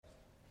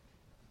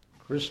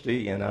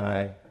Christy and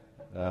I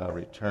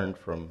returned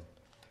from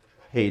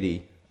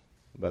Haiti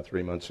about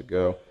 3 months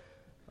ago.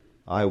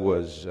 I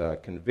was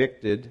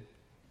convicted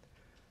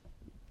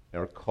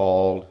or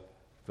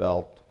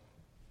felt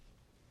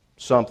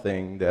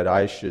something that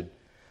I should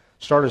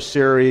start a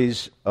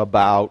series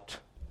about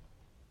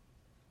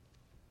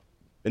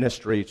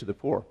ministry to the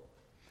poor.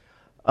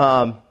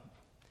 And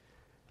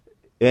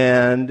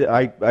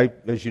I,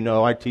 as you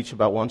know, I teach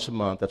about once a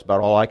month. That's about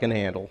all I can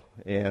handle.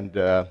 And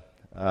a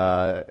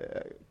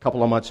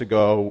couple of months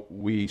ago,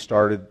 we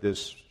started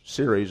this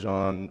series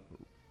on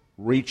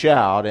Reach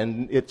Out,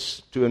 and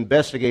it's to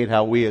investigate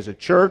how we as a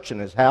church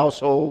and as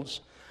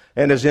households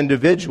and as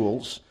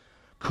individuals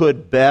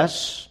could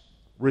best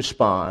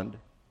respond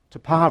to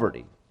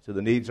poverty, to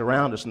the needs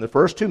around us. And the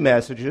first two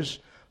messages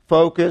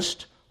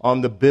focused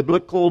on the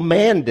biblical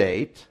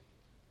mandate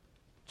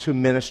to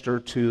minister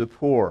to the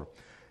poor.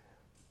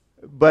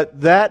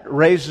 But that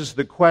raises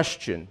the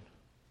question,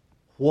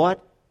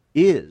 what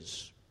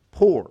is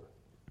poor?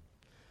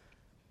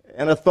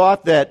 And a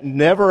thought that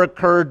never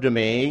occurred to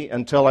me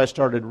until I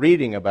started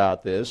reading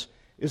about this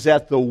is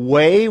that the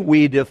way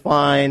we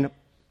define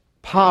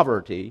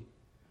poverty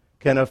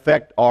can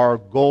affect our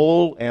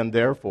goal and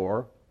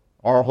therefore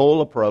our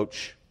whole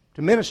approach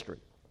to ministry.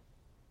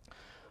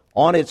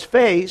 On its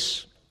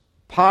face,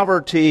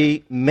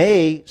 poverty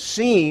may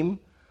seem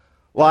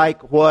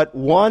like what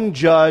one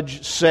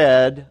judge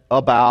said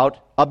about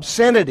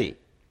obscenity.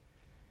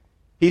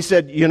 He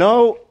said,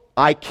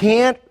 I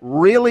can't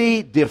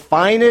really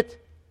define it,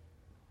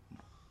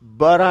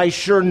 but I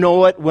sure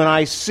know it when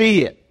I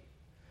see it.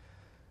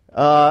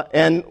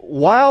 And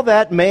while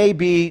that may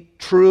be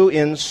true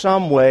in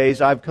some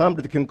ways, I've come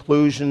to the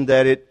conclusion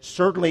that it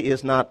certainly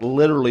is not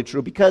literally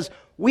true, because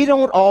we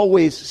don't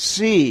always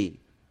see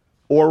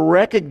or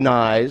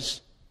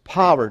recognize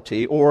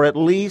poverty, or at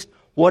least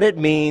what it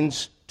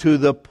means to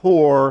the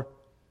poor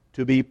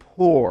to be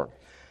poor.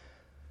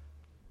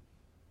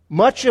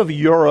 Much of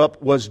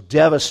Europe was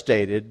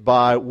devastated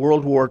by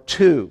World War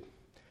II.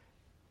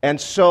 And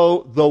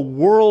so the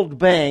World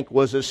Bank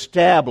was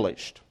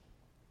established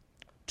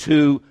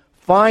to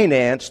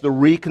finance the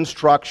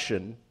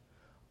reconstruction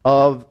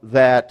of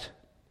that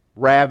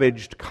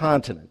ravaged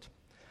continent.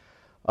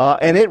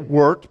 And it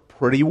worked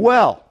pretty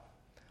well.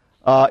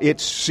 It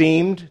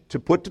seemed to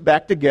put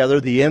back together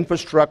the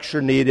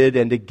infrastructure needed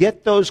and to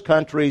get those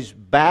countries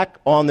back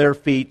on their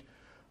feet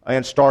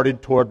and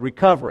started toward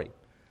recovery.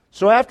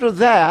 So after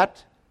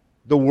that,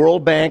 the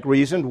World Bank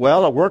reasoned,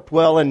 well, it worked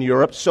well in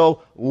Europe,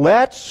 so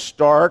let's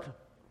start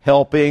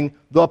helping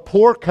the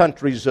poor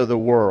countries of the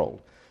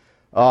world,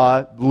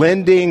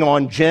 lending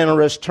on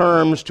generous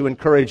terms to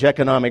encourage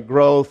economic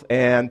growth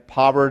and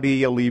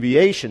poverty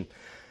alleviation.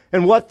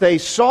 And what they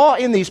saw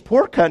in these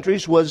poor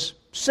countries was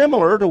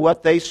similar to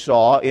what they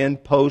saw in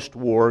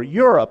post-war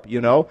Europe,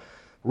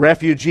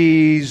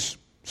 refugees,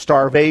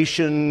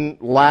 starvation,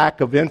 lack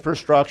of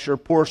infrastructure,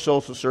 poor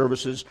social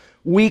services,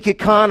 weak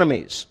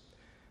economies.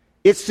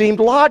 It seemed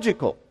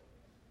logical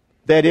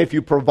that if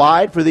you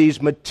provide for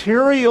these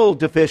material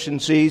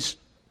deficiencies,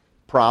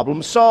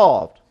 problem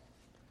solved.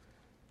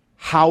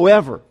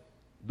 However,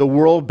 the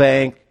World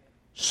Bank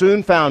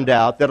soon found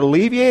out that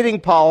alleviating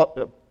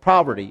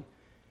poverty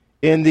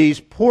in these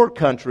poor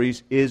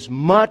countries is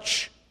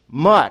much,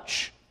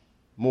 much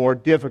more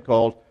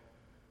difficult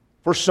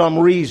for some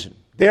reason.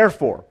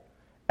 Therefore,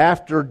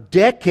 after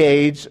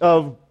decades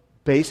of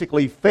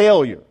basically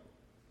failure,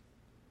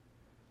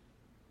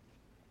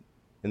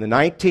 in the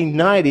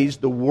 1990s,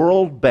 the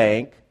World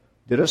Bank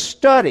did a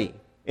study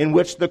in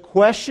which the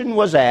question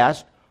was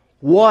asked,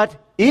 what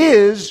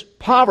is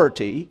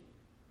poverty?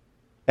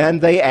 And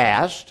they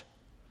asked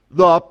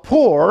the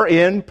poor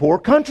in poor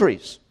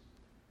countries.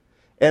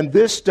 And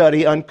this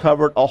study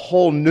uncovered a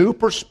whole new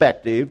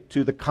perspective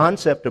to the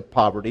concept of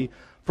poverty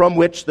from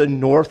which the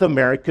North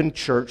American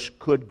church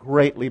could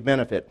greatly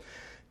benefit.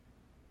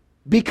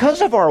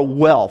 Because of our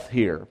wealth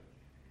here,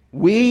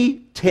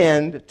 we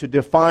tend to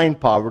define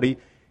poverty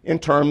in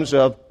terms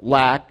of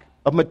lack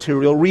of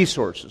material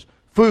resources: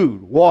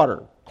 food,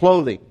 water,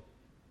 clothing,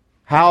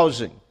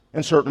 housing,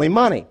 and certainly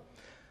money.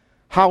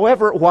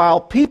 However,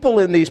 while people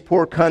in these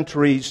poor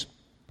countries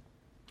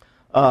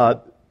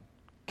can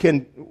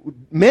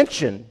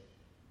mention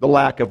the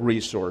lack of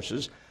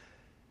resources,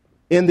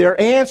 in their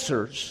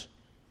answers,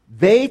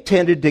 they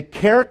tended to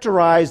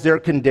characterize their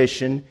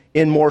condition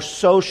in more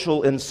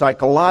social and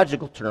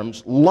psychological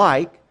terms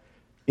like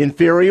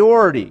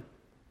inferiority,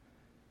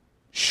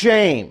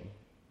 shame,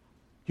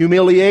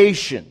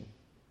 humiliation,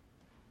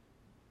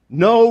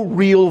 no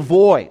real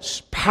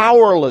voice,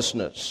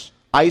 powerlessness,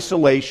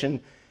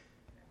 isolation,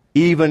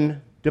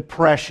 even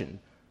depression.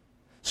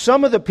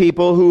 Some of the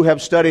people who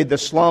have studied the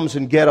slums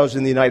and ghettos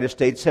in the United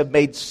States have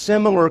made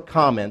similar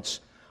comments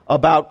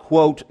about,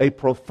 quote, a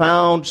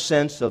profound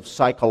sense of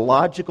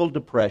psychological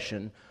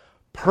depression,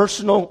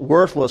 personal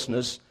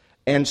worthlessness,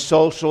 and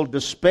social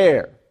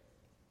despair,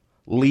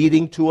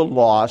 leading to a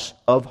loss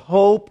of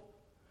hope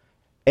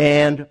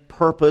and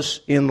purpose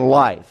in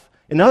life.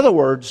 In other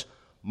words,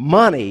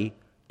 money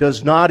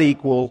does not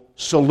equal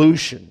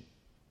solution.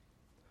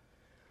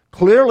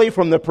 Clearly,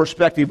 from the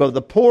perspective of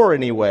the poor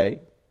anyway,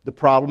 the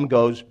problem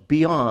goes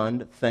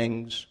beyond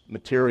things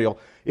material.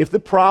 If the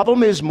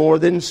problem is more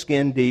than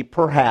skin deep,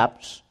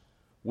 perhaps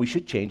we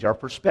should change our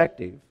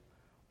perspective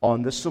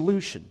on the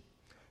solution.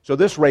 So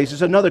this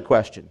raises another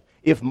question.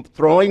 If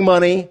throwing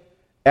money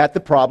at the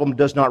problem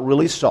does not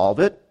really solve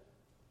it,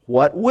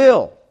 what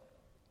will?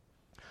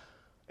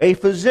 A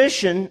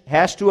physician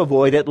has to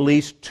avoid at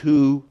least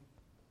two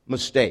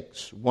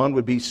mistakes. One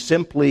would be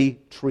simply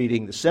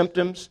treating the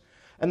symptoms,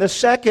 and the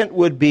second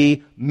would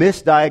be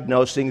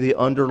misdiagnosing the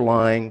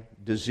underlying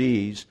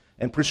disease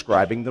and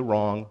prescribing the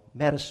wrong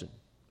medicine.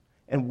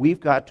 And we've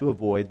got to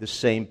avoid the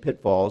same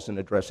pitfalls in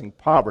addressing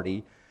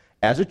poverty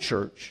as a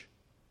church,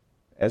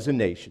 as a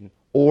nation,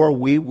 or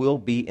we will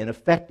be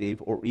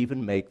ineffective or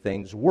even make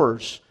things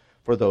worse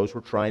for those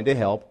we're trying to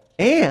help,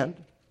 and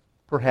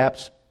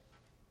perhaps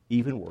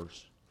even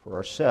worse for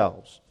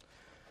ourselves.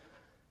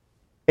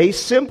 A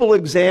simple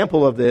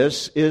example of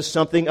this is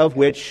something of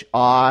which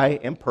I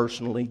am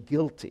personally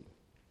guilty.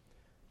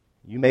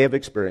 You may have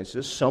experienced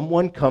this.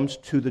 Someone comes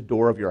to the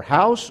door of your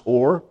house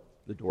or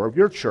the door of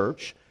your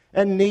church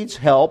and needs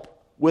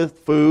help with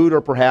food or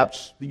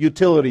perhaps the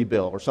utility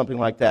bill or something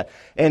like that.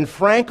 And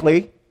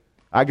frankly,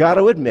 I got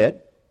to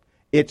admit,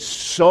 it's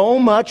so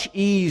much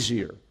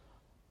easier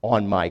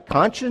on my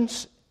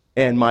conscience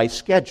and my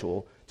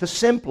schedule to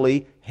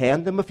simply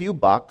hand them a few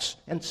bucks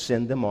and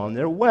send them on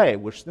their way,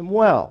 wish them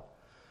well.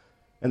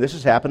 And this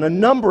has happened a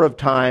number of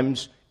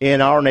times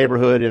in our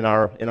neighborhood, in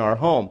our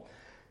home.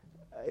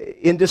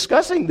 In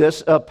discussing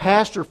this, a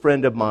pastor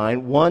friend of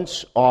mine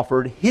once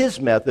offered his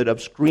method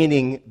of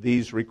screening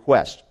these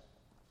requests.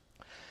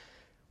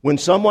 When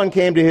someone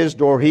came to his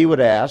door, he would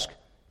ask,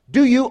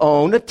 "Do you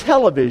own a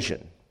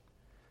television?"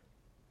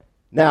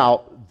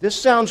 Now, this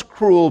sounds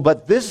cruel,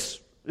 but this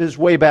is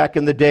way back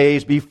in the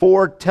days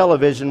before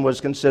television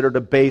was considered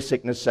a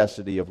basic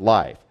necessity of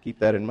life. Keep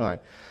that in mind.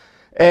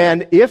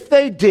 And if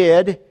they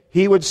did,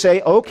 he would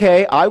say,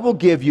 "Okay, I will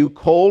give you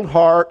cold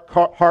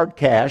hard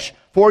cash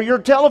for your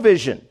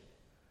television."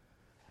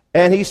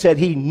 And he said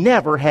he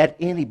never had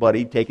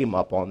anybody take him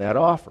up on that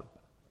offer.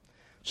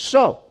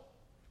 So,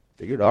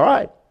 figured, all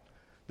right.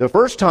 The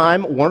first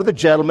time, one of the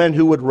gentlemen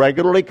who would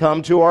regularly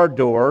come to our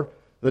door,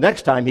 the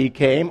next time he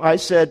came, I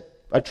said,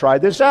 "I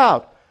tried this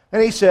out."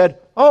 And he said,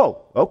 "Oh,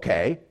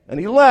 okay." And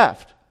he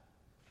left.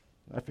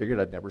 I figured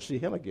I'd never see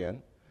him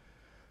again.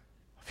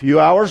 A few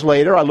hours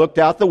later, I looked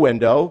out the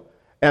window,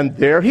 and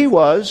there he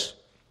was,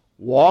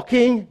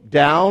 walking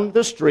down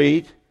the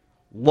street,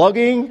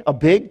 lugging a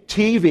big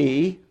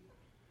TV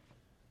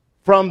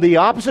from the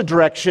opposite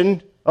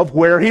direction of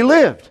where he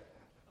lived.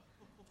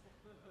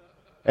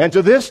 And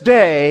to this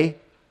day,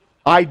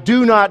 I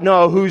do not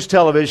know whose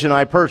television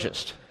I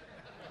purchased.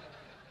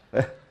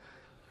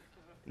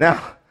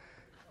 Now,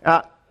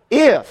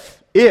 if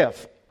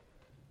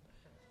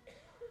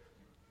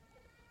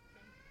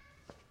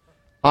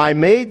I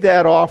made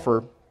that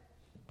offer,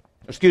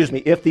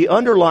 if the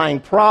underlying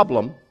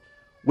problem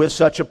with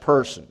such a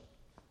person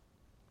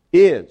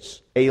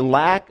is a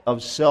lack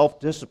of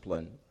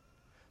self-discipline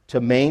to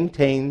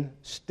maintain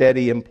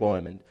steady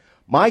employment,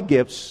 my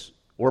gifts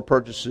or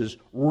purchases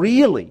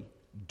really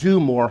do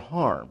more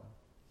harm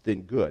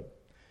than good.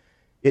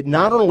 It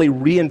not only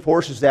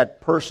reinforces that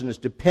person's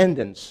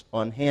dependence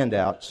on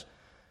handouts,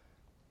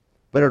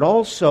 but it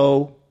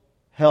also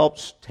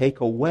helps take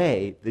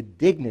away the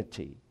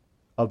dignity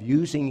of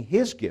using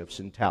his gifts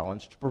and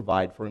talents to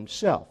provide for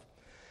himself.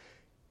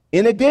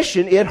 In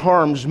addition, it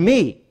harms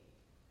me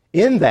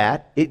in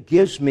that it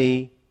gives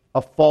me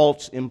a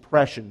false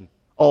impression,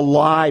 a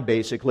lie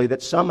basically,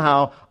 that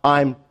somehow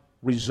I'm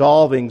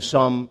resolving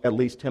some at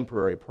least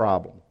temporary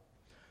problem.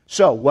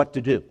 So, what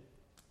to do?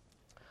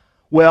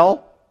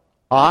 Well,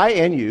 I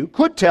and you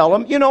could tell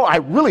him, I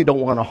really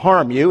don't want to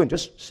harm you, and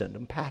just send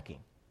him packing.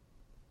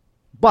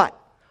 But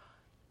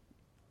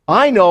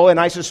I know, and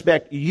I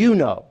suspect you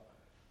know,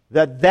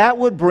 that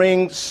would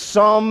bring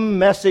some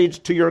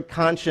message to your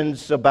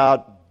conscience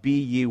about be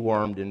ye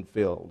warmed and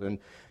filled, and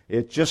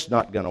it's just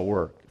not going to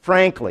work.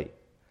 Frankly,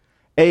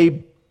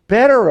 a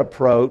better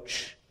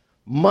approach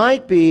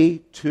might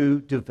be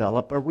to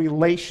develop a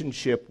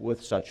relationship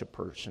with such a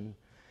person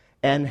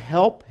and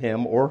help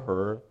him or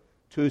her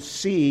to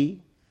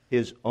see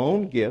his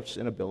own gifts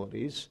and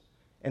abilities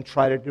and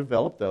try to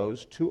develop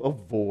those to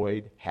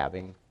avoid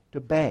having to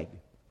beg.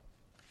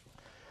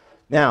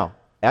 Now,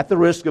 at the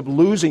risk of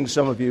losing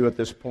some of you at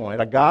this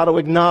point, I got to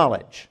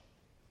acknowledge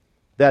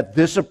that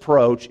this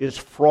approach is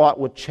fraught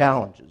with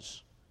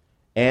challenges,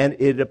 and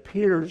it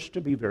appears to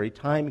be very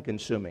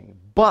time-consuming.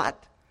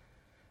 But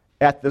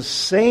at the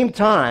same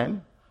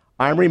time,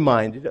 I'm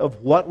reminded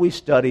of what we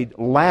studied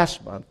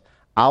last month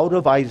out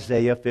of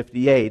Isaiah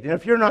 58. And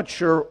if you're not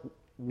sure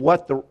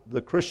what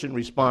the Christian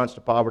response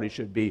to poverty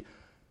should be,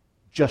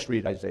 just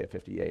read Isaiah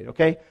 58,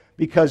 okay?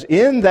 Because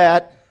in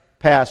that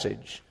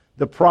passage,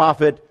 the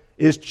prophet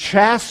is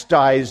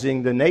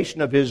chastising the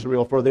nation of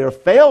Israel for their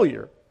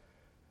failure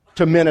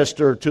to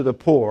minister to the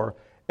poor.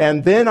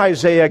 And then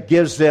Isaiah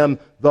gives them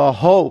the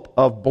hope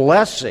of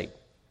blessing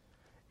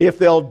if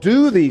they'll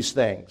do these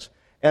things.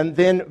 And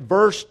then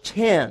verse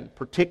 10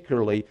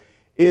 particularly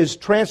is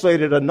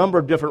translated a number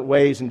of different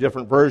ways in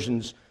different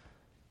versions.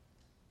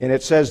 And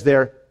it says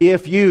there,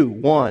 if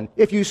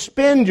you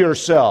spend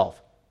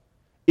yourself,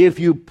 if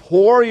you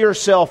pour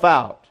yourself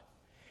out,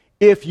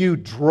 if you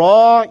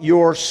draw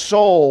your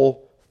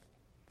soul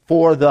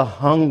for the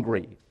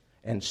hungry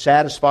and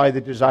satisfy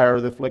the desire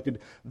of the afflicted,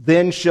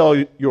 then shall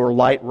your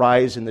light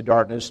rise in the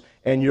darkness,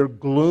 and your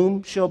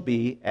gloom shall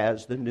be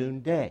as the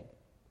noonday.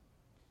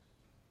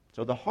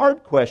 So the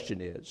hard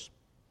question is,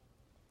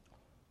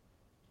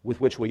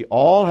 with which we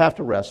all have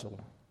to wrestle,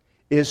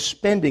 is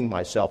spending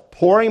myself,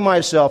 pouring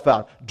myself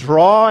out,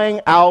 drawing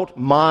out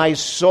my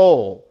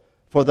soul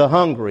for the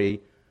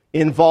hungry,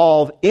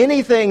 involve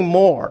anything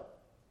more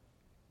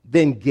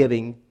than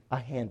giving a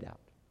handout?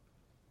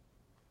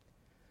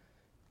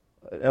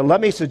 And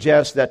let me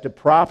suggest that to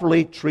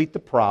properly treat the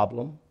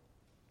problem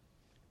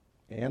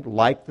and,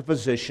 like the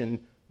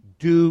physician,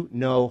 do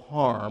no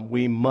harm,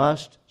 we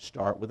must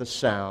start with a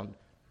sound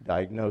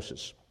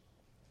diagnosis.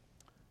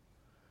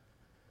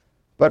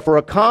 But for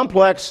a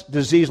complex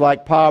disease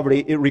like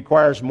poverty, it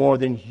requires more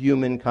than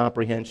human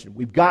comprehension.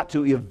 We've got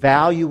to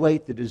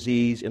evaluate the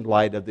disease in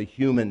light of the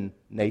human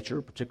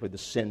nature, particularly the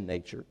sin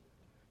nature,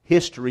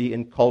 history,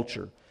 and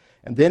culture,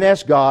 and then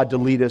ask God to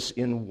lead us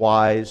in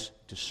wise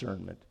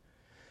discernment.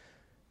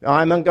 Now,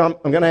 I'm going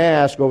to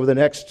ask over the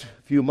next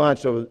few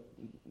months, over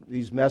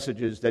these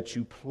messages, that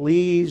you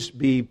please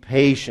be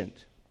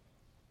patient.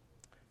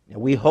 Now,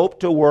 we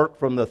hope to work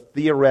from the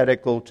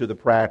theoretical to the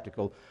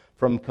practical,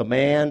 from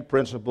command,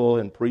 principle,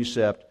 and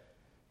precept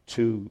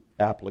to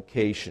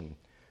application.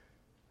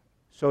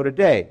 So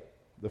today,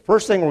 the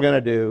first thing we're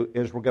going to do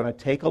is we're going to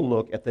take a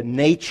look at the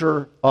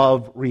nature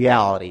of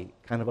reality,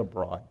 kind of a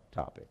broad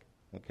topic.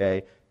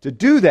 Okay? To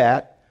do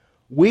that,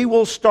 we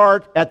will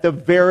start at the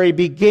very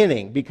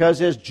beginning,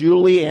 because as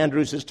Julie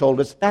Andrews has told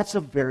us, that's a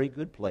very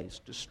good place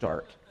to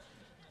start.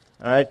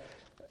 All right?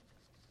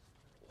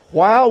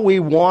 While we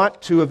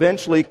want to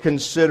eventually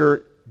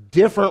consider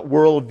different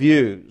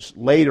worldviews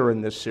later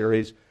in this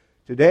series,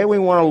 today we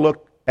want to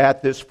look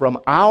at this from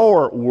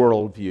our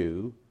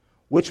worldview,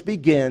 which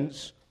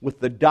begins with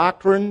the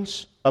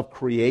doctrines of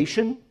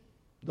creation,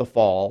 the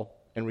fall,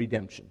 and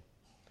redemption.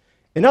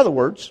 In other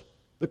words,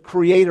 the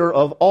creator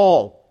of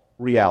all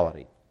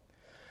reality.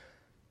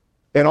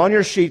 And on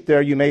your sheet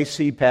there, you may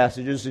see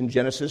passages in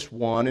Genesis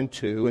 1 and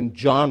 2, and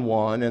John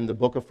 1, and the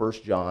book of 1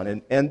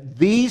 John. And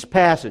these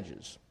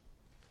passages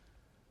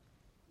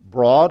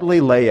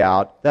broadly lay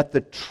out that the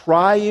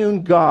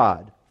triune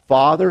God,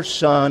 Father,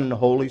 Son, and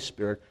Holy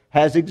Spirit,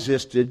 has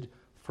existed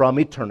from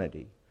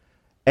eternity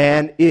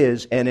and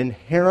is an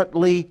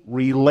inherently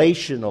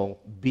relational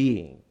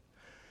being.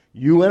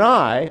 You and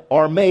I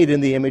are made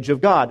in the image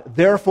of God.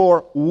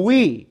 Therefore,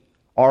 we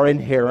are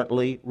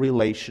inherently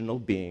relational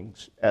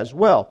beings as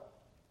well.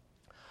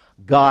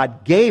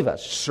 God gave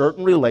us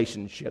certain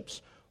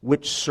relationships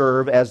which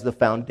serve as the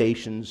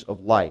foundations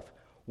of life.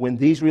 When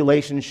these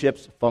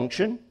relationships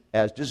function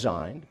as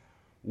designed,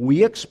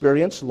 we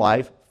experience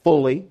life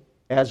fully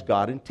as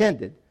God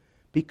intended,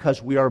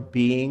 because we are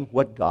being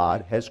what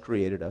God has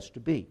created us to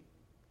be.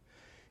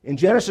 In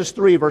Genesis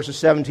 3, verses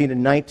 17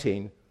 and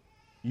 19,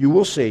 you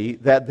will see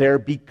that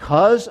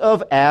because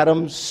of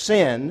Adam's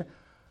sin,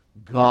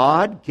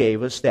 God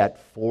gave us that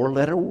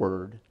four-letter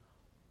word,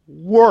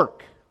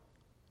 work,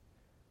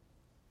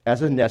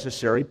 as a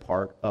necessary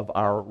part of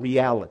our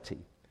reality.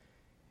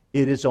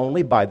 It is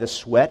only by the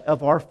sweat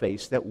of our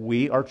face that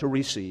we are to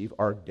receive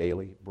our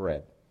daily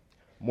bread.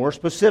 More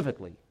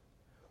specifically,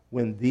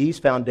 when these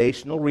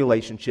foundational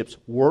relationships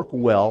work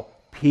well,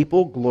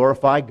 people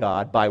glorify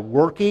God by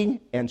working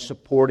and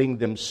supporting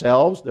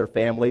themselves, their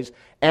families,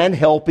 and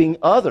helping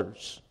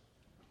others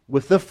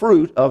with the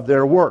fruit of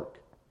their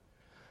work.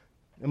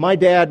 My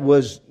dad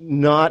was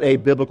not a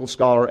biblical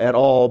scholar at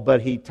all,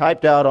 but he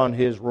typed out on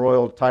his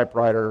Royal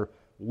typewriter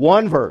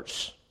one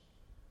verse,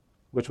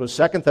 which was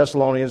 2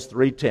 Thessalonians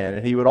 3:10,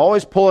 and he would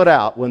always pull it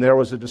out when there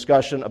was a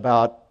discussion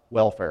about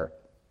welfare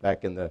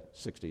back in the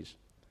 60s,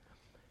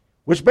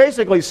 which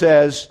basically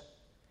says,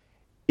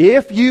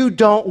 if you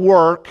don't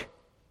work,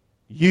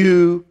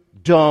 you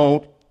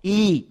don't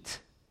eat.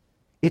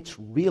 It's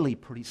really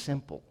pretty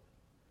simple.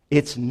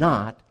 It's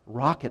not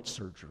rocket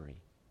surgery.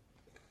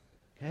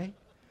 Okay?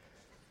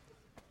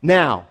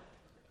 Now,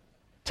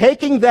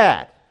 taking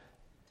that,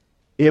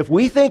 if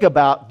we think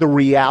about the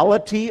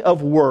reality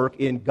of work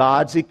in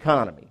God's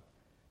economy,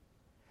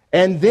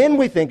 and then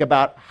we think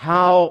about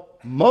how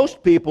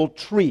most people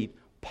treat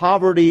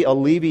poverty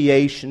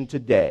alleviation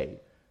today,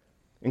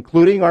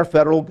 including our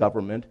federal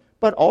government,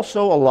 but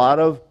also a lot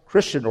of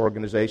Christian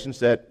organizations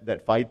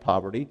that fight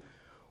poverty,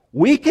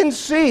 we can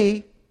see,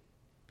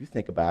 if you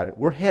think about it,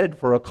 we're headed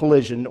for a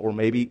collision, or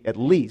maybe at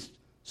least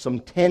some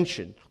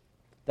tension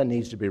that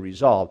needs to be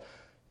resolved.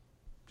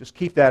 Just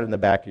keep that in the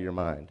back of your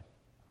mind.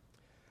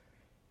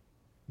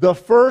 The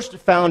first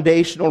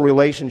foundational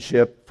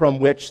relationship from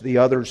which the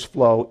others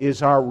flow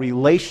is our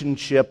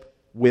relationship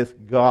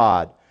with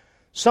God.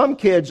 Some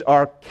kids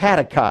are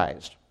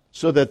catechized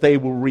so that they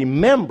will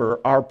remember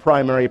our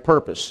primary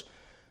purpose.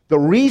 The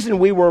reason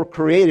we were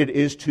created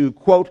is to,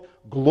 quote,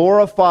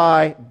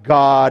 glorify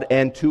God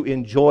and to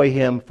enjoy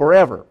Him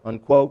forever,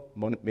 unquote.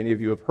 Many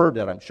of you have heard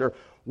that, I'm sure.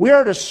 We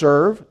are to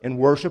serve and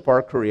worship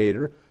our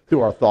Creator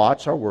through our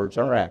thoughts, our words,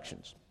 and our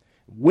actions.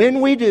 When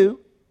we do,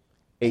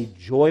 a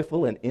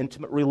joyful and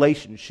intimate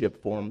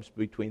relationship forms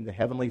between the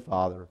Heavenly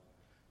Father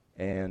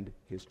and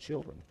His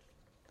children.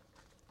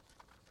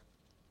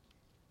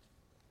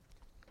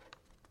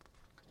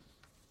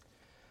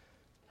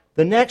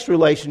 The next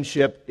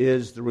relationship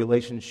is the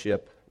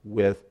relationship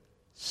with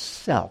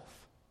self.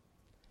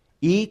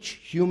 Each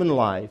human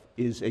life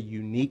is a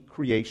unique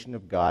creation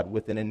of God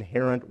with an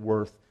inherent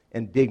worth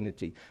and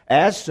dignity.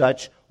 As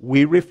such,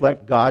 we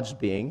reflect God's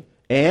being,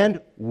 and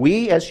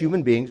we as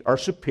human beings are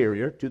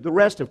superior to the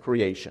rest of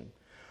creation.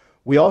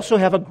 We also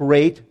have a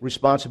great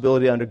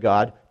responsibility under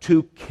God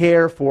to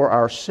care for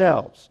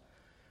ourselves.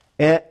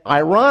 And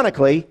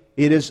ironically,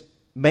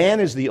 man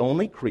is the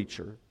only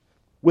creature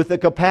with the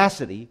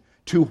capacity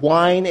to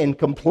whine and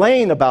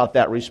complain about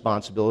that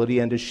responsibility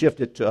and to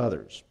shift it to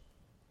others.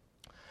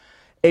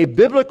 A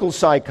biblical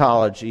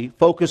psychology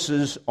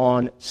focuses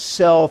on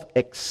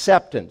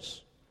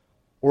self-acceptance,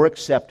 or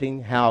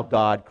accepting how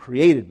God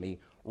created me,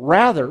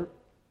 rather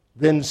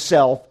than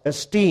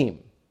self-esteem.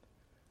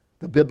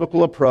 The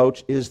biblical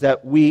approach is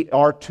that we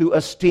are to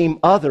esteem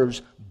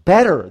others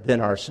better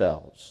than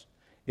ourselves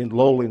in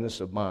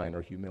lowliness of mind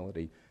or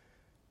humility.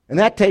 And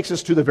that takes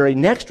us to the very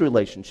next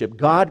relationship.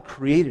 God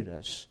created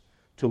us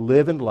to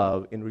live and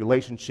love in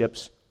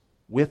relationships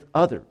with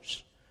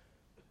others.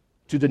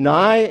 To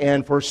deny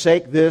and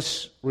forsake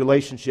this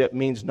relationship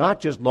means not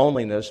just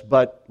loneliness,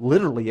 but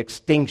literally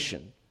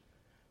extinction.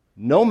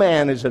 No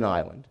man is an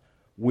island.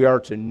 We are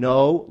to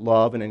know,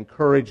 love, and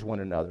encourage one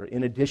another.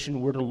 In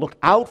addition, we're to look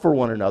out for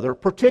one another,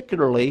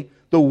 particularly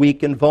the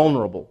weak and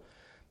vulnerable.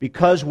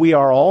 Because we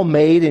are all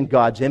made in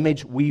God's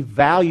image, we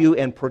value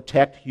and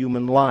protect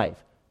human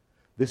life.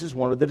 This is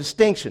one of the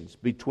distinctions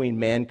between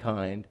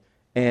mankind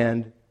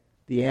and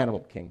the animal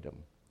kingdom.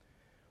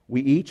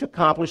 We each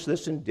accomplish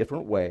this in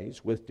different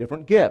ways with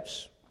different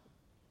gifts.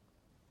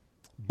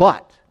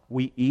 But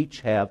we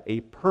each have a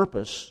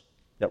purpose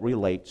that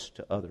relates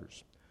to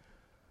others.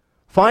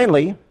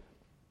 Finally,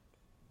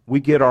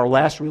 we get our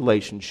last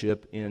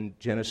relationship in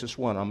Genesis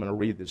 1. I'm going to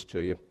read this to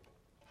you,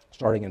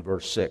 starting in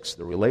verse 6,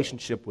 the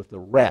relationship with the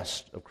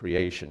rest of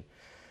creation.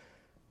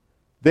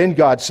 Then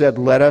God said,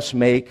 "Let us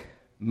make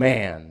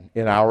man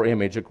in our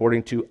image,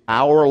 according to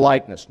our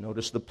likeness."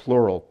 Notice the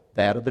plural,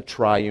 that of the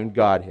triune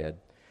Godhead.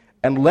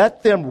 "And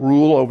let them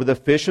rule over the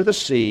fish of the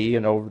sea,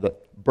 and over the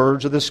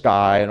birds of the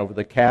sky, and over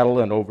the cattle,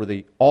 and over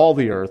all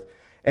the earth,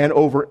 and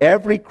over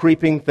every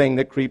creeping thing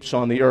that creeps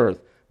on the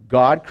earth."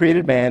 God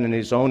created man in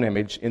His own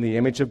image. In the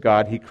image of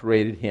God He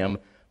created him.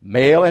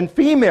 Male and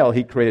female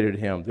He created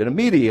him. Then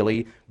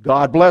immediately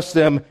God blessed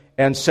them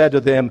and said to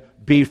them,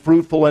 "Be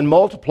fruitful and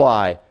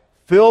multiply.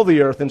 Fill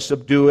the earth and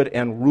subdue it,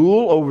 and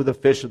rule over the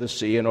fish of the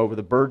sea, and over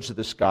the birds of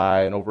the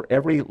sky, and over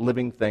every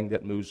living thing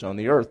that moves on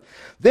the earth."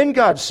 Then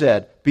God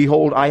said,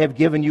 "Behold, I have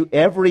given you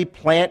every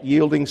plant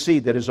yielding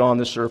seed that is on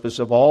the surface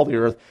of all the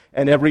earth,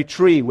 and every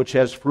tree which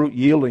has fruit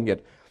yielding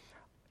it.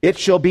 It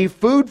shall be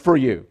food for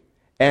you,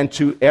 and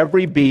to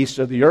every beast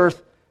of the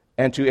earth,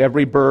 and to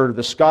every bird of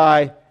the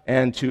sky,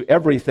 and to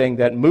everything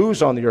that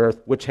moves on the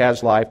earth which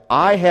has life,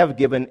 I have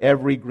given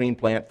every green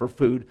plant for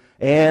food."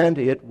 And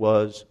it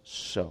was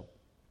so.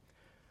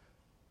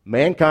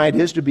 Mankind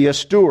is to be a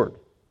steward,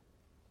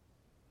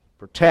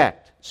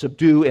 protect,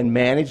 subdue, and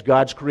manage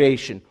God's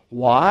creation.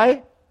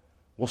 Why?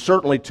 Well,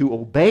 certainly to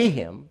obey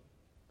Him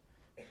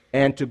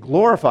and to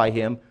glorify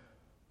Him,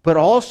 but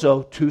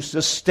also to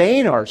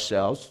sustain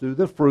ourselves through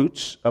the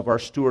fruits of our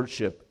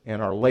stewardship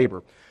and our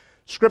labor.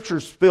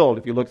 Scripture's filled,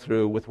 if you look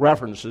through, with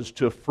references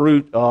to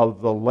fruit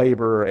of the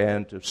labor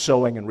and to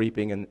sowing and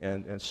reaping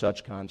and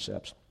such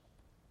concepts.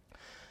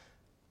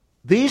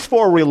 These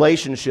four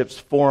relationships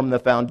form the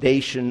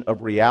foundation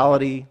of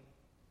reality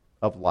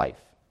of life.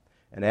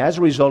 And as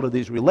a result of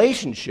these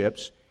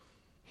relationships,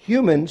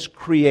 humans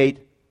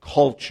create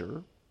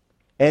culture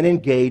and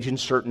engage in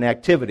certain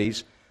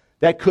activities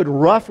that could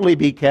roughly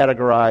be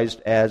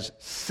categorized as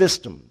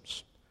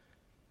systems.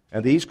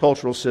 And these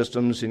cultural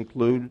systems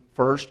include,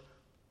 first,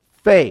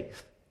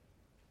 faith.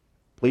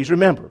 Please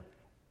remember,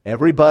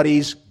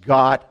 everybody's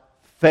got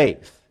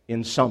faith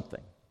in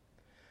something.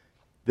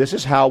 This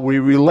is how we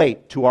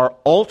relate to our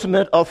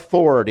ultimate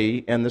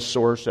authority and the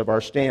source of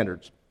our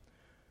standards.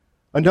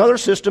 Another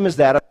system is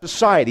that of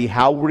society,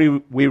 how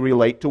we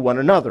relate to one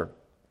another.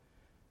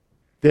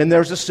 Then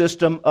there's a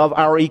system of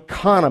our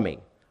economy,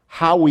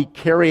 how we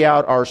carry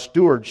out our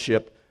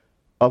stewardship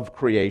of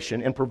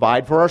creation and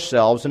provide for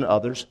ourselves and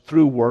others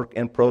through work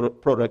and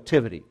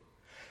productivity.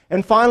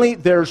 And finally,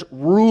 there's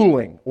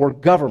ruling or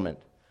government,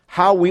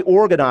 how we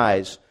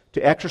organize to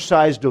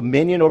exercise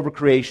dominion over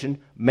creation,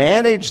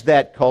 manage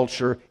that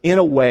culture in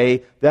a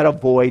way that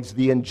avoids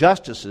the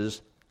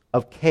injustices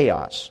of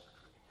chaos.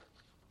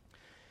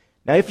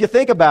 Now, if you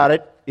think about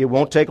it, it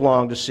won't take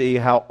long to see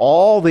how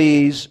all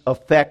these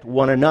affect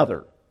one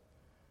another.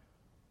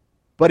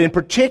 but in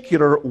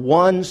particular,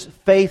 one's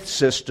faith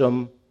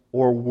system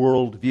or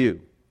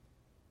worldview.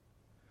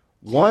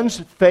 One's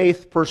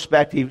faith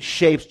perspective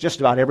shapes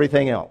just about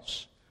everything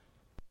else.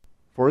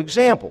 For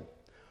example,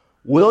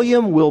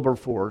 William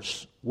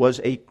Wilberforce was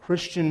a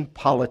Christian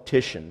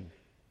politician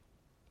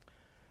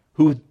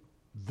who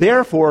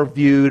therefore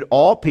viewed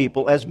all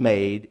people as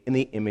made in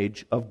the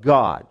image of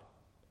God.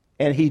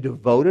 And he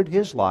devoted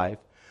his life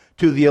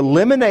to the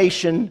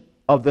elimination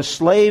of the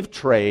slave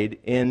trade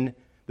in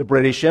the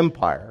British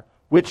Empire,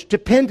 which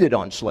depended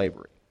on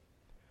slavery.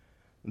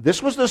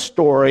 This was the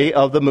story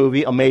of the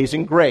movie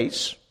Amazing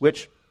Grace,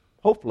 which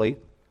hopefully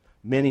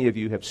many of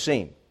you have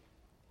seen.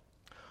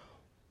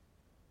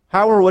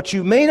 However, what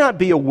you may not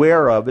be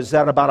aware of is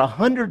that about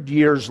 100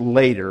 years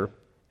later,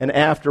 and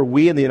after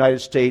we in the United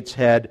States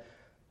had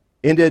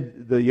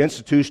ended the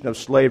institution of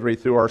slavery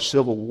through our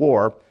Civil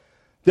War,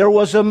 there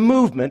was a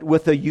movement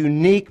with a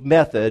unique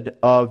method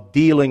of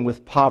dealing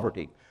with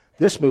poverty.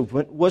 This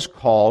movement was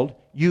called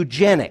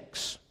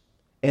eugenics,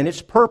 and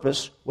its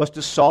purpose was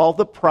to solve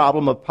the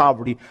problem of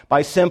poverty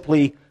by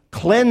simply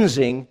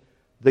cleansing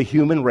the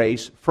human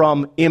race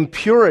from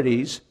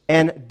impurities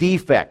and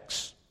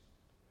defects.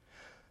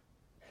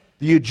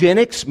 The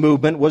eugenics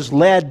movement was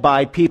led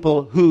by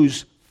people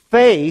whose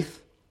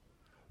faith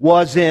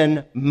was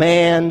in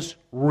man's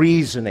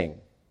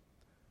reasoning.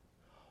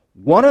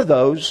 One of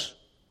those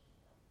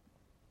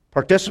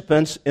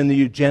participants in the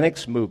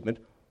eugenics movement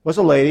was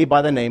a lady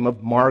by the name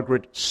of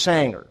Margaret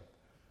Sanger,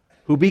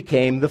 who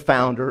became the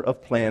founder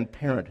of Planned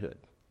Parenthood.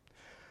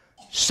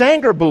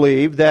 Sanger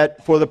believed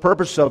that for the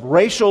purpose of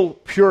racial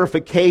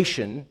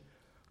purification,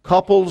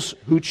 couples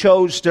who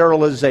chose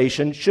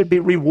sterilization should be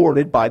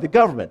rewarded by the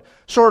government,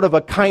 sort of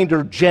a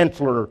kinder,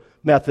 gentler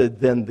method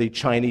than the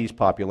Chinese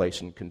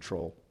population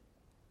control.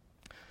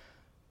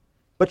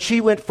 But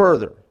she went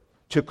further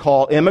to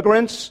call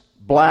immigrants,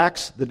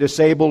 blacks, the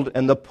disabled,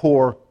 and the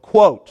poor,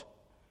 quote,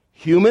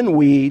 human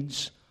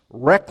weeds,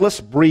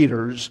 reckless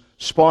breeders,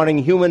 spawning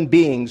human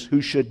beings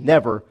who should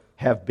never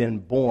have been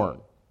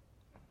born.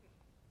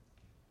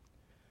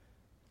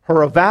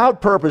 Her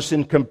avowed purpose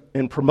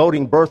in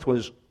promoting birth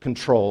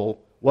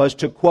control was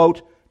to,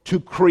 quote,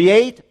 to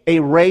create a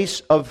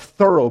race of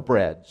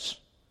thoroughbreds,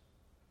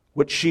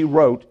 which she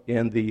wrote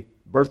in the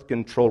Birth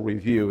Control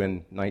Review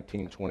in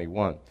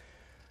 1921.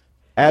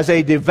 As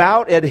a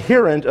devout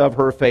adherent of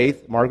her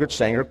faith, Margaret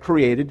Sanger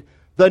created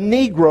the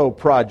Negro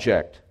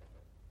Project,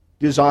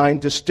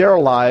 designed to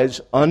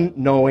sterilize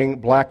unknowing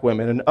black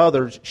women and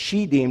others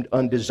she deemed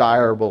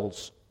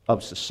undesirables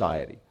of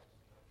society.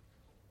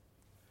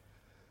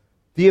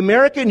 The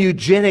American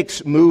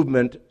eugenics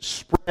movement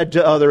spread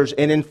to others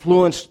and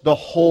influenced the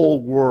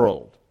whole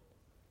world.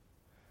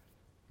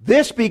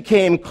 This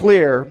became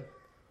clear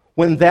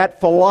when that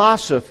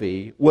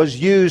philosophy was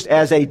used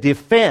as a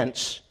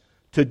defense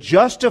to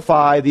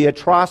justify the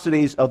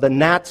atrocities of the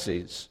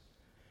Nazis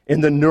in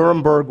the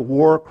Nuremberg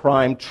war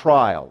crime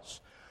trials.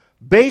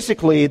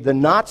 Basically, the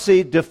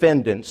Nazi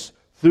defendants,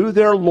 through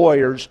their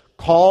lawyers,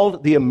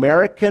 called the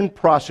American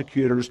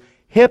prosecutors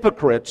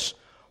hypocrites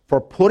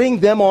for putting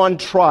them on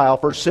trial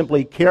for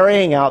simply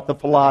carrying out the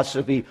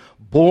philosophy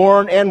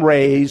born and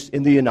raised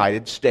in the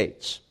United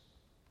States.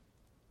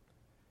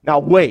 Now,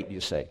 wait, you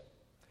say.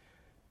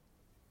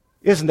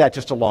 Isn't that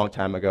just a long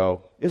time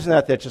ago? Isn't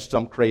that just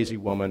some crazy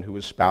woman who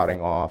was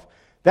spouting off?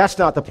 That's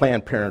not the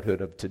Planned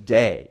Parenthood of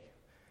today.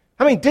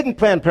 I mean, didn't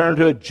Planned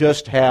Parenthood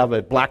just have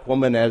a black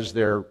woman as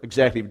their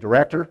executive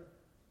director?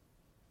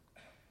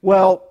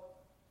 Well,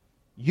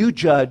 you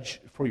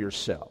judge for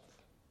yourself.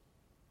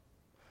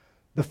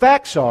 The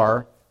facts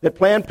are that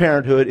Planned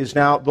Parenthood is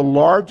now the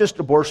largest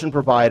abortion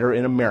provider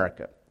in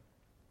America.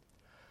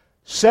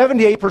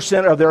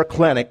 78% of their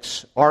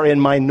clinics are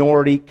in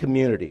minority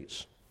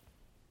communities.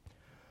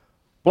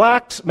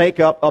 Blacks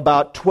make up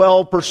about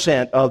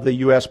 12% of the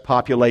U.S.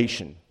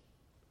 population,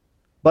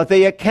 but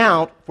they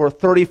account for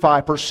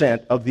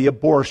 35% of the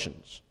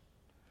abortions.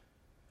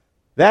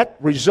 That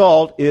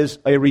result is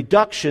a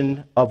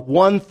reduction of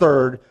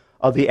 1/3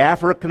 of the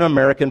African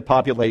American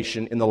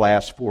population in the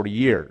last 40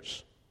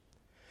 years.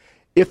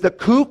 If the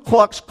Ku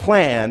Klux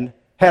Klan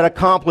had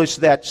accomplished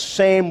that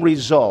same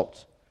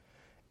result,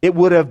 it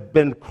would have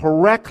been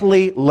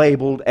correctly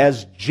labeled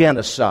as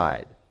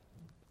genocide.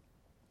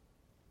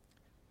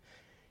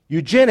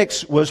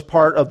 Eugenics was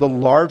part of the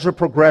larger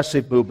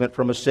progressive movement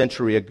from a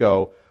century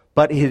ago,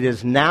 but it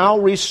has now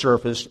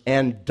resurfaced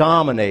and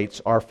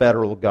dominates our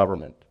federal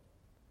government.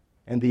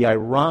 And the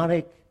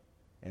ironic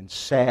and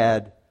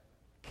sad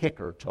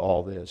kicker to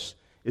all this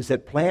is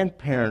that Planned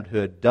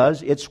Parenthood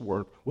does its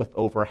work with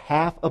over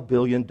 $500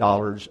 million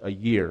a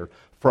year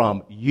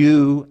from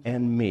you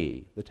and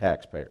me, the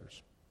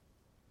taxpayers.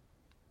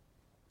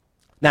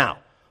 Now,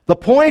 the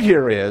point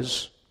here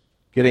is,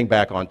 getting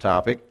back on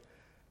topic,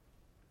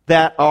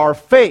 that our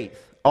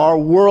faith, our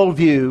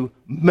worldview,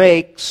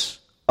 makes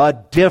a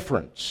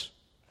difference.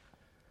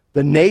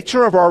 The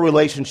nature of our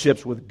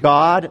relationships with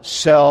God,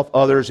 self,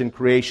 others, and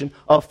creation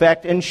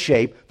affect and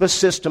shape the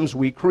systems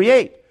we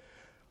create,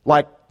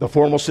 like the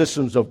formal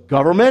systems of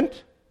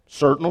government,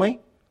 certainly,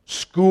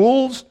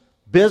 schools,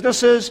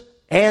 businesses,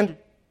 and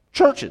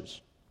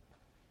churches.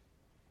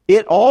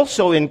 It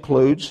also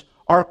includes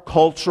our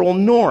cultural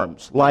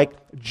norms, like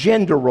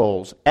gender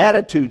roles,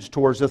 attitudes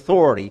towards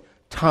authority,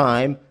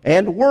 time,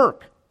 and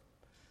work.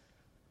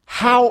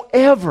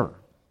 However,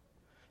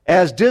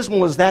 as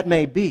dismal as that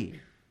may be,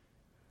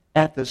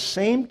 at the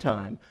same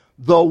time,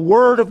 the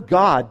Word of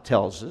God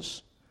tells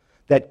us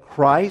that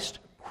Christ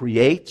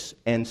creates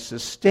and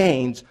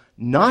sustains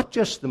not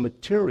just the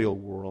material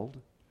world,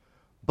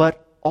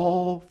 but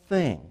all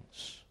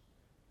things.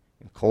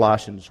 In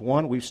Colossians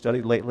 1, we've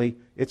studied lately,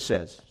 it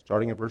says,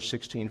 starting in verse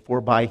 16,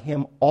 "For by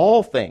him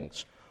all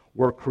things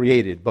were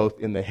created, both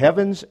in the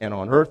heavens and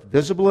on earth,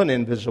 visible and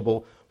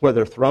invisible,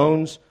 whether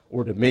thrones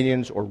or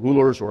dominions or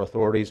rulers or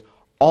authorities.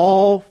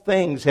 All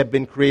things have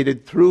been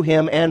created through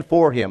him and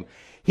for him.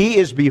 He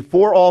is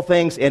before all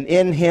things, and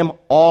in him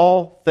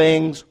all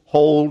things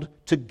hold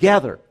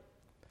together."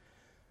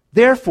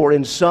 Therefore,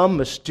 in some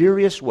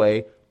mysterious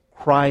way,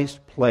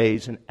 Christ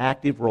plays an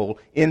active role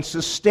in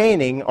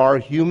sustaining our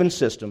human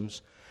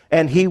systems,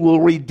 and he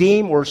will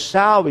redeem or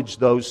salvage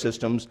those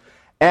systems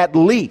at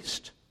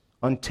least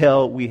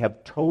until we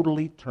have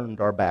totally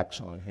turned our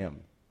backs on him.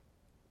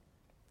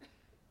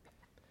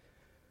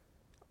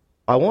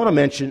 I want to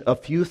mention a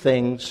few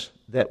things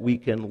that we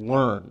can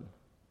learn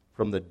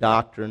from the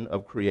doctrine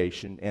of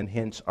creation, and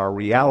hence our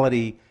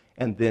reality,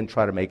 and then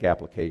try to make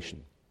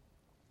application.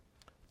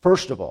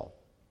 First of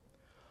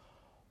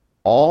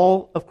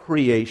all of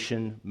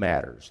creation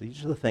matters.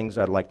 These are the things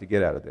I'd like to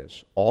get out of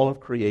this. All of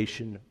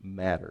creation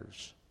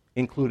matters,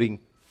 including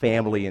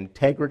family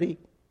integrity,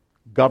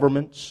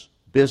 governments,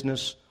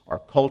 business, our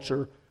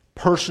culture,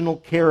 personal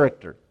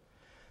character.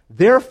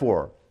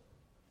 Therefore,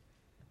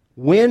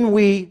 when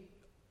we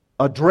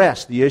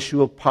address the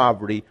issue of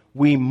poverty,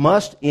 we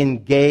must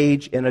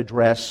engage and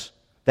address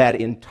that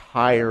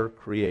entire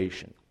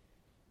creation.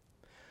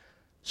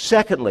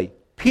 Secondly,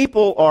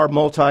 people are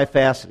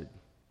multifaceted,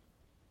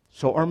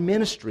 so our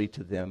ministry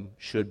to them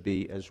should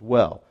be as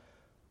well.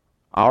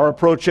 Our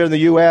approach here in the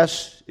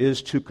U.S.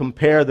 is to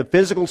compare the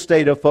physical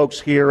state of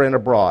folks here and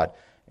abroad,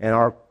 and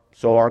our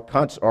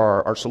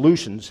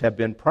solutions have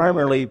been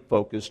primarily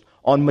focused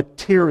on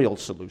material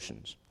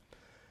solutions.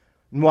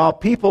 And while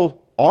people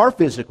are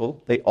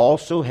physical, they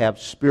also have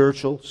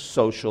spiritual,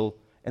 social,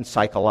 and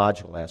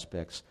psychological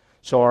aspects.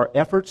 So our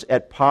efforts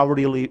at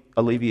poverty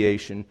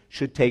alleviation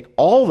should take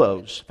all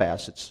those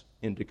facets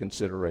into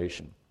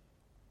consideration.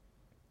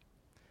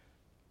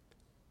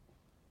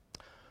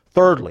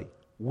 Thirdly,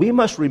 we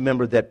must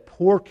remember that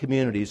poor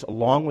communities,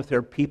 along with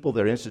their people,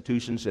 their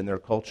institutions, and their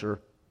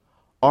culture,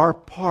 are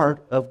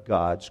part of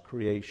God's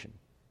creation.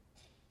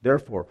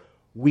 Therefore,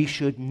 we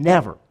should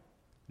never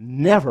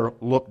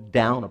look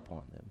down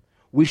upon them.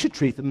 We should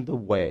treat them the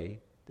way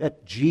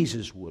that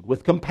Jesus would,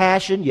 with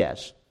compassion,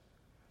 yes,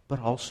 but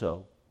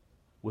also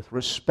with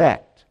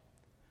respect.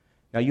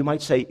 Now you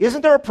might say,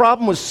 isn't there a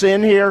problem with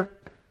sin here?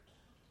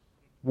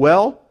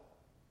 Well,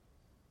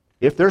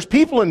 if there's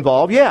people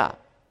involved, yeah.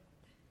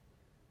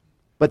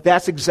 But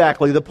that's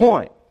exactly the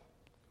point.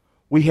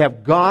 We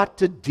have got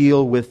to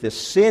deal with the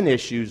sin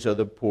issues of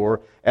the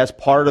poor as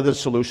part of the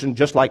solution,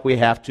 just like we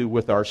have to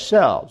with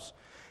ourselves.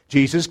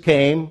 Jesus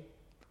came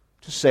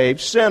to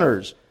save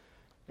sinners,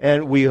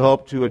 and we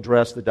hope to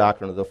address the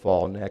doctrine of the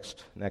fall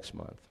next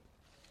month.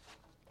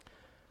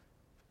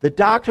 The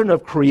doctrine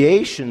of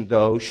creation,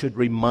 though, should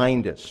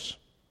remind us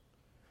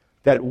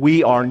that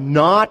we are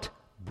not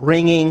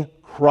bringing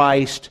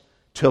Christ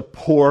to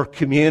poor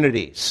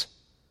communities.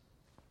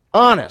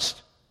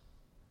 Honest.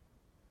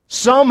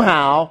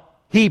 Somehow,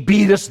 he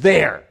beat us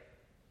there.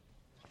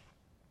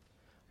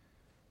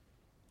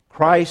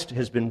 Christ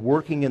has been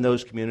working in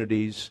those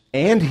communities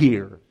and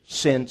here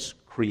since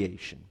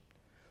creation.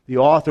 The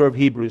author of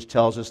Hebrews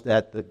tells us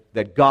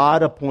that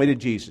God appointed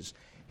Jesus,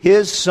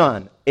 his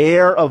Son,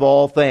 heir of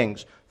all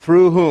things,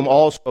 through whom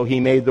also he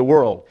made the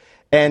world.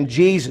 And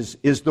Jesus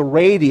is the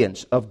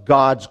radiance of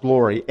God's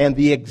glory and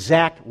the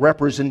exact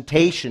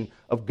representation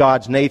of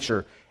God's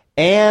nature,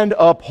 and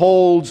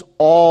upholds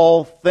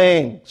all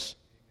things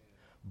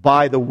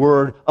by the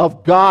word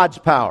of God's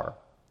power.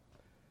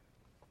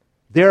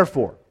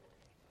 Therefore,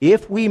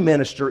 if we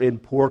minister in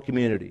poor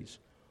communities,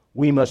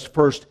 we must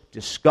first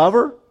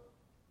discover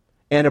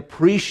and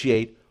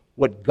appreciate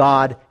what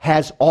God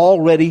has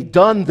already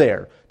done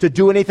there. To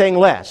do anything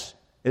less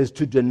is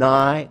to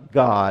deny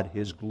God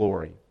his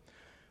glory.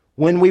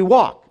 When we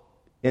walk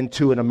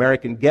into an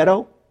American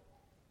ghetto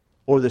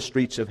or the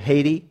streets of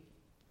Haiti,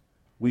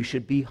 we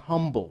should be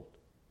humbled,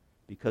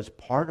 because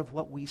part of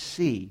what we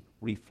see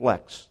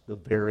reflects the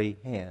very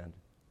hand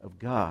of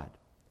God.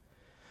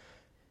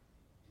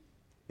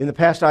 In the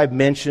past, I've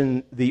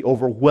mentioned the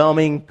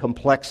overwhelming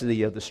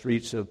complexity of the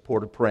streets of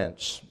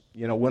Port-au-Prince.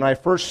 You know, when I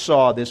first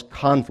saw this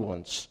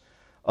confluence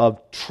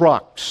of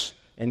trucks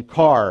and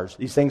cars,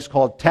 these things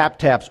called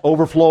tap-taps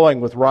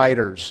overflowing with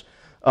riders,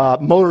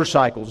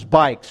 motorcycles,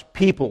 bikes,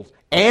 people,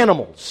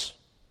 animals,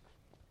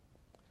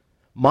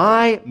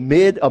 my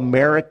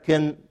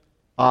mid-American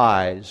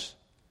eyes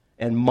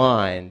and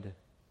mind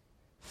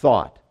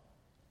thought,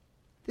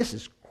 this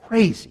is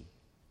crazy.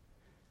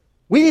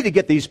 We need to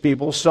get these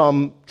people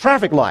some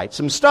traffic lights,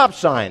 some stop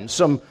signs,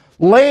 some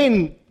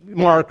lane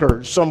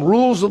markers, some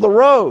rules of the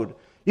road.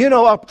 You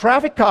know, a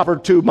traffic cop or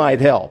two might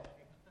help.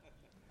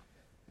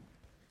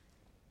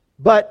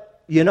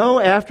 But, you know,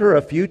 after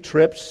a few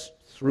trips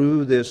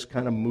through this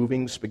kind of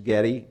moving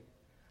spaghetti,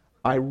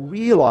 I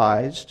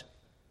realized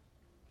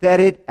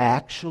that it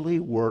actually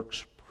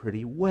works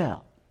pretty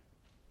well.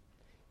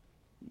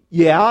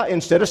 Yeah,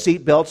 instead of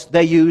seat belts,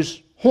 they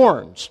use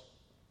horns.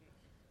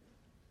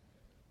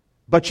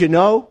 But you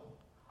know,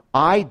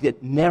 I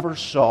never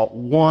saw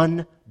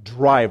one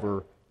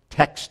driver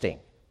texting.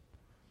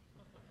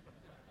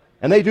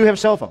 And they do have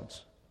cell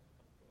phones.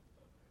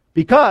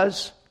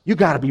 Because you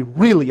got to be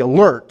really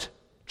alert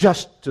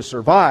just to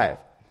survive.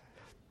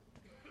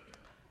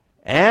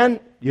 And,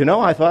 you know,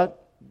 I thought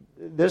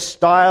this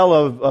style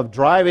of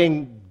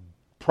driving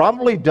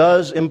probably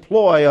does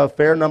employ a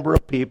fair number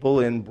of people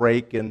in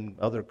brake and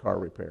other car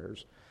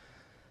repairs.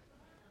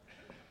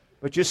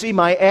 But you see,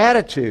 my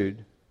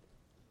attitude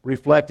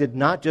reflected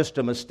not just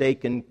a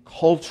mistaken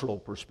cultural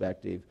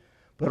perspective,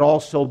 but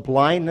also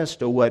blindness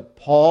to what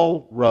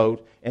Paul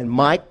wrote and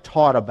Mike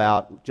taught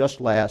about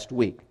just last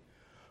week.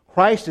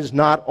 Christ is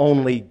not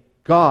only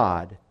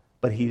God,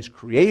 but He's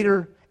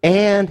Creator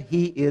and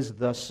He is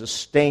the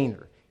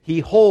Sustainer.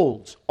 He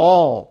holds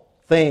all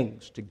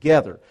things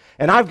together.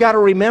 And I've got to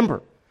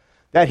remember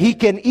that He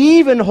can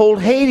even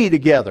hold Haiti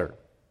together.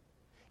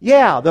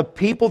 Yeah, the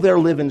people there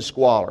live in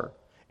squalor.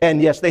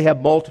 And yes, they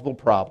have multiple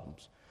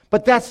problems.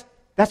 But that's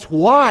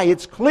why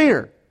it's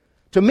clear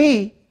to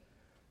me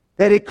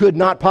that it could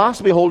not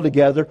possibly hold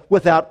together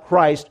without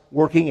Christ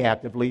working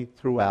actively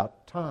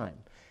throughout time.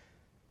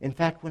 In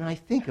fact, when I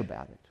think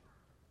about it,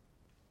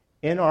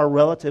 in our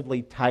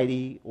relatively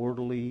tidy,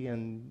 orderly,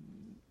 and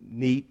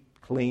neat,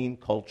 clean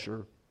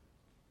culture,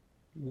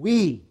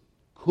 we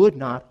could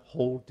not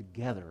hold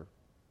together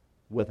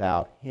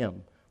without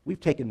Him. We've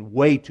taken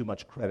way too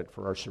much credit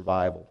for our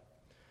survival.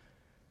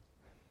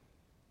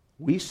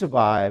 We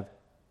survive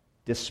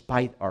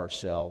despite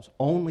ourselves,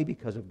 only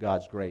because of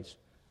God's grace.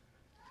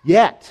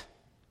 Yet,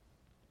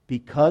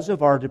 because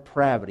of our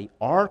depravity,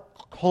 our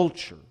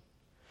culture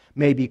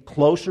may be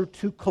closer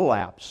to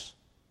collapse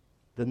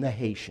than the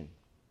Haitian.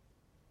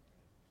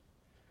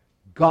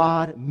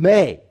 God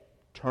may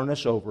turn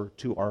us over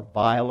to our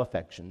vile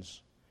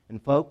affections.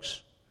 And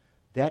folks,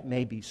 that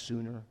may be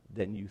sooner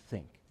than you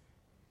think.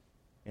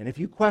 And if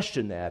you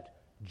question that,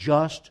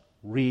 just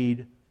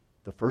read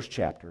the first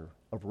chapter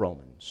of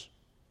Romans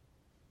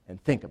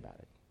and think about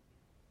it.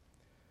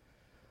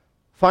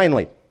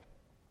 Finally,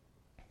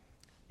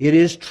 it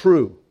is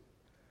true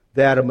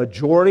that a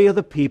majority of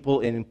the people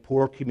in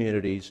poor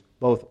communities,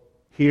 both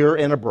here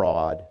and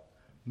abroad,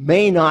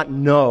 may not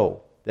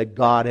know that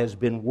God has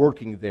been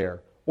working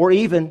there, or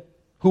even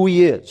who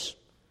He is.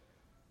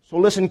 So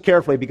listen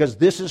carefully, because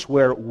this is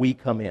where we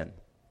come in.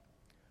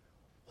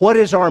 What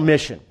is our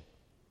mission?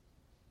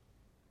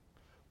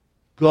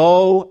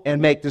 Go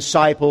and make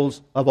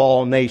disciples of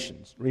all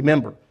nations.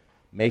 Remember,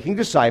 making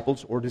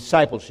disciples or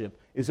discipleship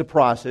is a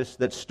process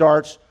that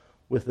starts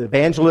with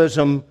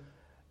evangelism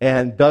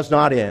and does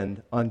not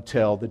end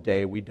until the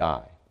day we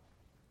die.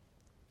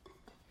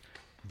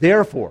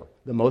 Therefore,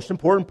 the most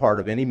important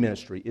part of any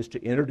ministry is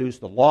to introduce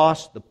the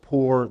lost, the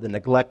poor, the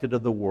neglected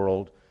of the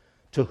world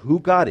to who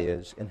God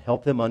is and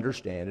help them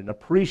understand and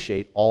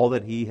appreciate all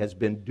that He has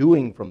been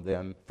doing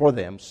for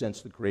them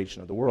since the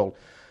creation of the world.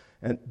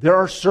 And there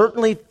are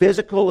certainly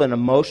physical and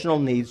emotional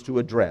needs to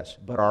address,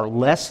 but our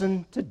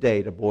lesson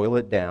today, to boil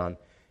it down,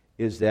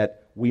 is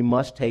that we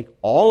must take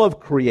all of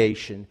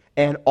creation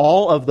and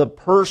all of the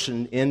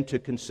person into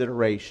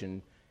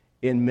consideration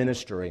in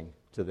ministering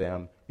to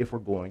them if we're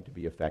going to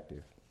be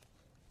effective.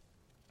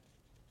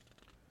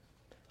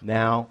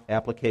 Now,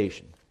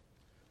 application.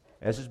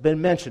 As has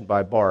been mentioned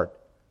by Bart,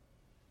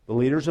 the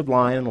leaders of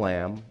Lion and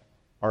Lamb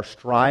are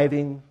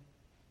striving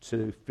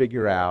to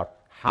figure out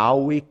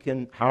how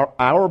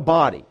our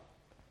body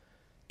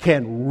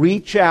can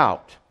reach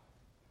out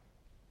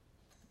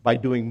by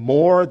doing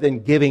more than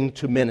giving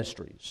to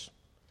ministries.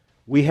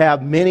 We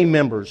have many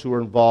members who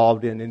are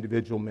involved in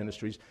individual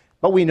ministries,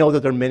 but we know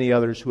that there are many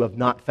others who have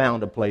not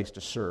found a place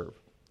to serve.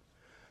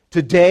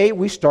 Today,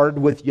 we started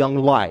with Young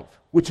Life,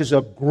 which is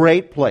a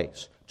great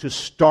place to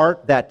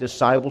start that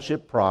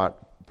discipleship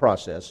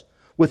process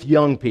with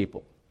young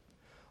people.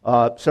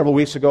 Several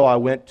weeks ago, I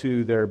went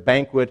to their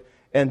banquet,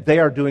 and they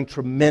are doing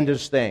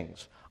tremendous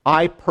things.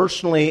 I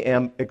personally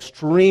am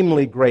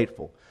extremely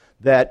grateful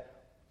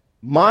that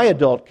my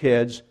adult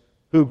kids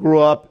who grew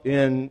up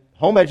in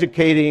home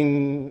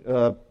educating,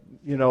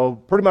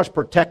 pretty much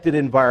protected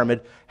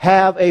environment,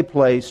 have a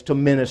place to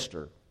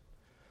minister.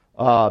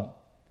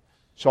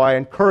 So I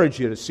encourage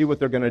you to see what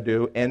they're going to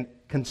do and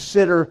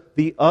consider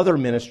the other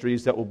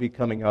ministries that will be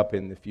coming up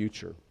in the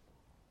future.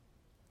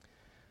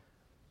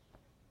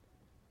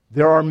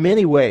 There are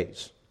many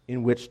ways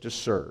in which to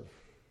serve,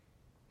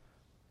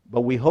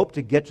 but we hope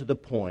to get to the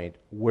point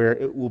where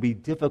it will be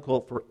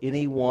difficult for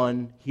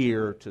anyone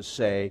here to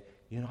say,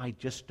 I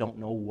just don't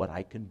know what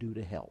I can do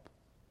to help.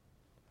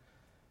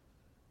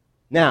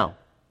 Now,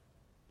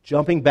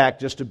 Jumping back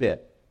just a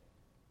bit,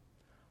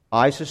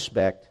 I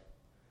suspect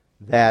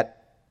that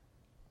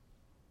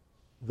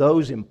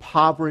those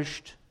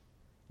impoverished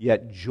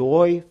yet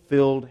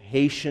joy-filled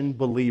Haitian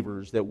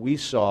believers that we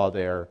saw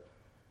there,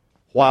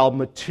 while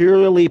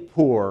materially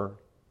poor,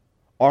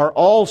 are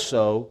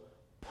also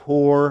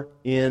poor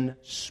in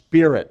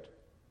spirit.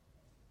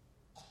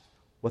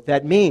 What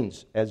that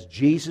means, as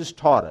Jesus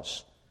taught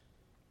us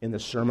in the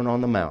Sermon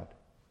on the Mount,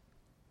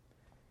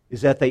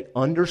 is that they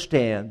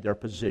understand their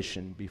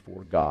position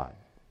before God.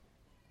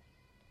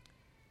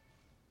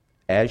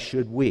 As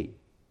should we.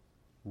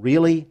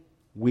 Really,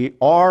 we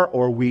are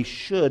or we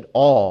should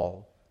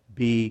all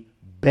be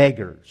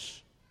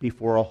beggars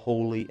before a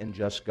holy and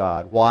just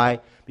God. Why?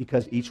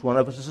 Because each one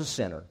of us is a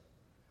sinner.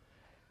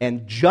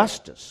 And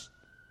justice,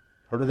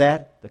 heard of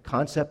that? The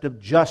concept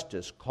of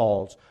justice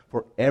calls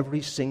for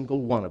every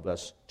single one of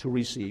us to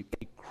receive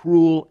a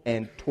cruel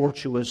and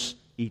tortuous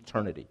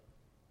eternity.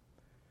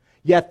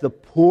 Yet the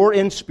poor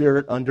in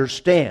spirit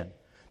understand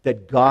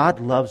that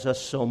God loves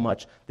us so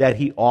much that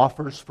He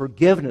offers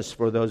forgiveness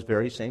for those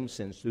very same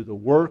sins through the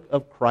work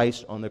of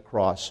Christ on the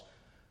cross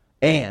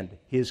and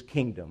His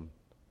kingdom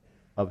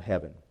of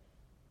heaven.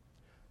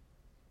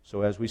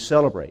 So as we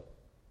celebrate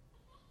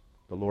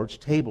the Lord's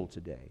table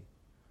today,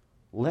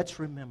 let's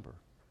remember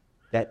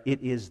that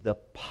it is the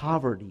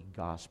poverty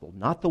gospel,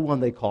 not the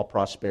one they call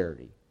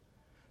prosperity,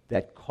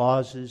 that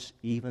causes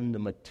even the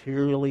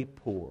materially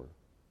poor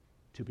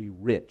to be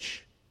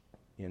rich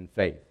in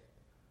faith.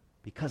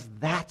 Because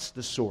that's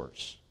the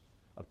source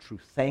of true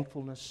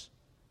thankfulness,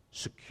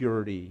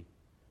 security,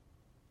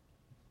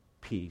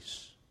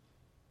 peace,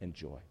 and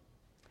joy.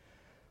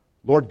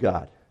 Lord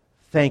God,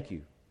 thank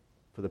you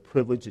for the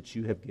privilege that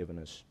you have given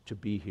us to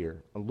be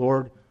here. And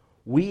Lord,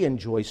 we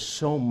enjoy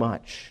so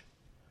much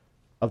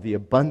of the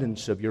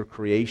abundance of your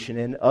creation,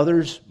 and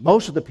others,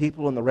 most of the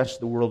people in the rest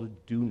of the world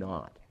do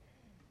not.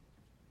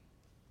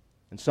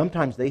 And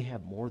sometimes they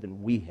have more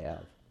than we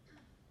have.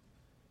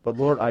 But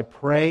Lord, I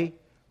pray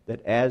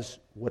that as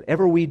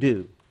whatever we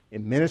do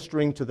in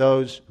ministering to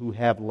those who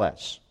have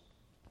less,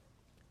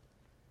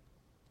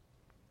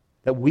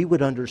 that we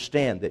would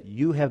understand that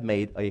you have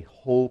made a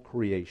whole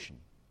creation,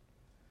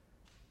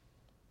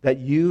 that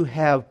you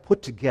have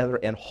put together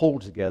and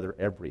hold together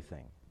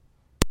everything,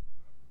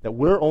 that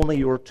we're only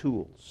your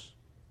tools,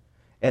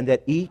 and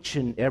that each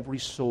and every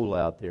soul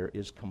out there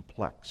is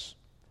complex.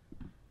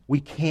 We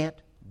can't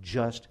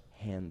just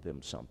hand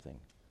them something.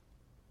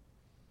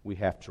 We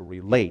have to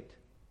relate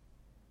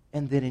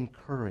and then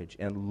encourage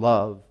and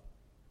love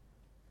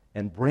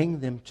and bring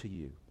them to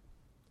you.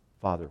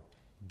 Father,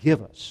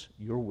 give us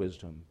your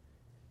wisdom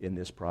in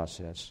this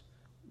process.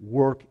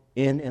 Work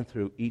in and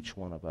through each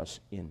one of us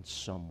in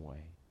some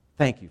way.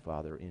 Thank you,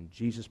 Father. In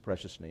Jesus'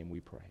 precious name we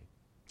pray.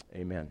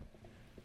 Amen.